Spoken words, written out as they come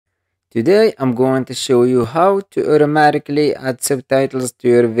Today I'm going to show you how to automatically add subtitles to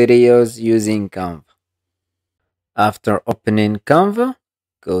your videos using Canva. After opening Canva,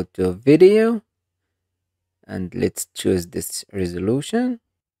 go to video and let's choose this resolution.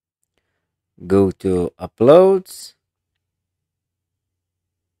 Go to uploads,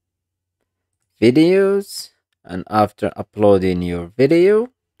 videos, and after uploading your video,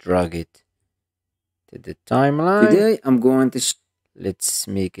 drag it to the timeline. Today I'm going to let's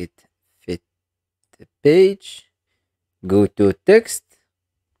make it fit the page. Go to text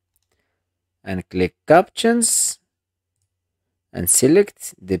and click captions and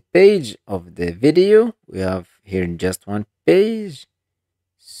select the page of the video. We have here just one page,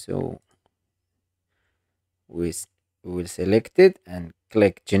 so we will select it and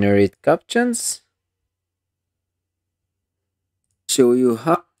click generate captions. Show you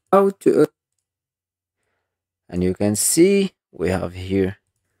how to, and you can see we have here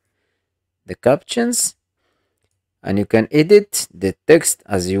the captions, and you can edit the text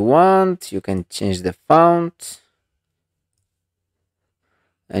as you want. You can change the font,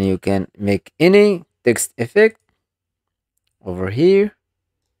 and you can make any text effect over here.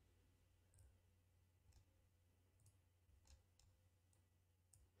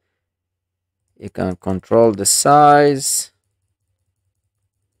 You can control the size,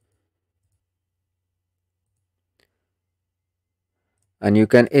 and you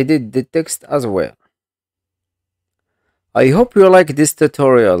can edit the text as well. I hope you like this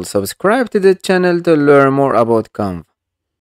tutorial. Subscribe to the channel to learn more about Canva.